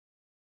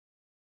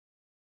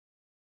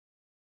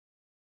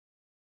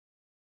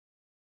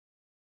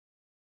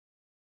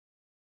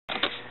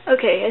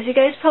Okay, as you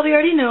guys probably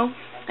already know,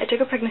 I took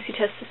a pregnancy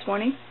test this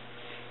morning,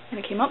 and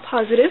it came out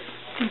positive.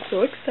 I'm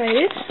so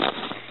excited.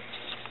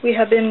 We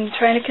have been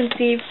trying to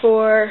conceive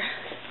for,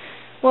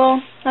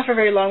 well, not for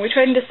very long. We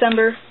tried in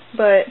December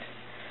of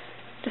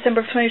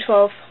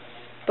 2012,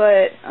 but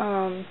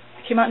it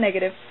came out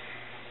negative.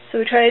 So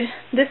we tried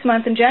this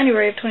month in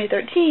January of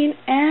 2013,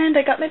 and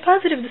I got my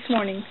positive this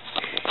morning.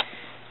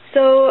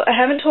 So I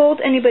haven't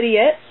told anybody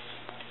yet.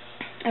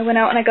 I went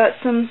out and I got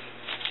some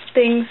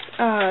things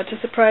to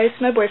surprise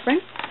my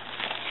boyfriend.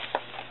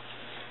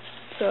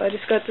 So I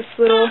just got this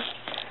little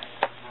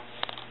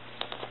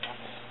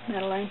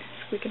Madeline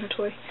squeaking her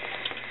toy.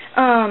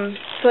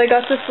 So I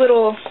got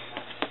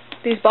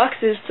these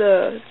boxes,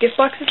 the gift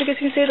boxes, I guess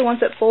you can say, the ones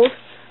that fold.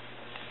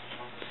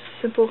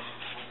 Simple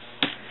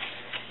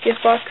gift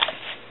box.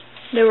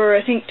 They were,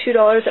 I think, $2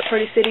 at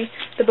Party City.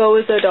 The bow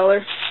was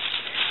 $1.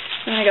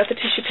 And I got the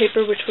tissue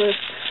paper, which was,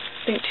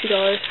 I think,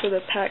 $2 for the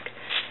pack.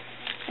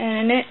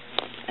 And in it,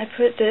 I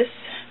put this.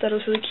 That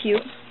was really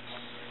cute.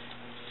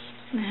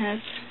 And it has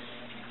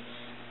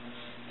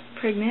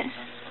pregnant.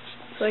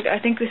 So like, I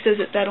think this says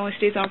that only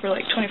stays on for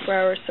like 24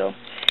 hours. So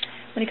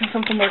when he comes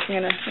home from work, I'm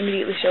gonna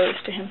immediately show this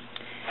to him.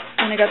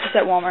 And I got this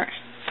at Walmart.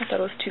 I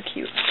thought it was too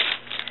cute.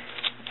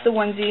 It's the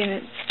onesie, and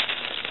it's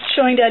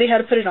showing Daddy how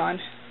to put it on.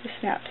 The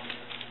snaps.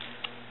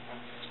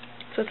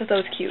 So I thought that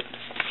was cute.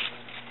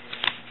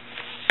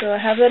 So I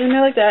have that in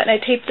there like that, and I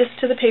taped this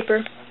to the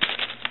paper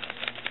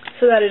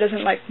so that it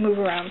doesn't like move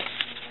around.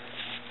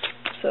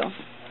 So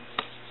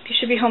he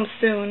should be home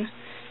soon.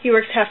 He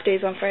works half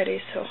days on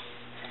Fridays, so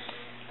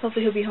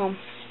hopefully he'll be home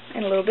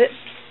in a little bit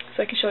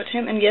so I can show it to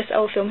him. And yes, I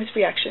will film his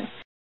reaction.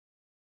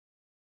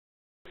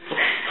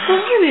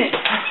 Look at it.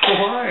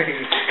 Why?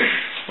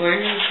 Why are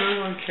you putting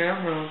it on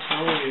camera? I'm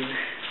telling you.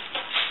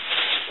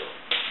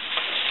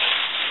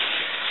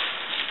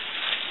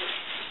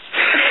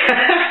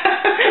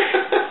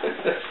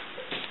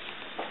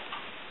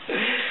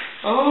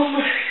 Oh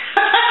my!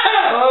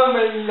 Oh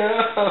my no!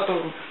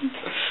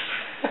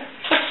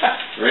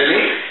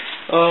 Really?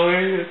 Oh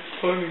man, it's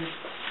funny.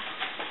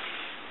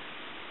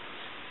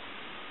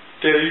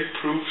 Daddy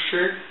proof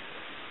shirt.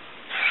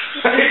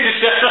 Let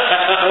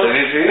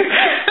me see.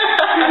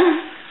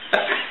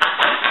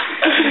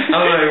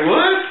 I'm like,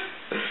 what?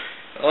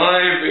 Oh,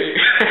 baby.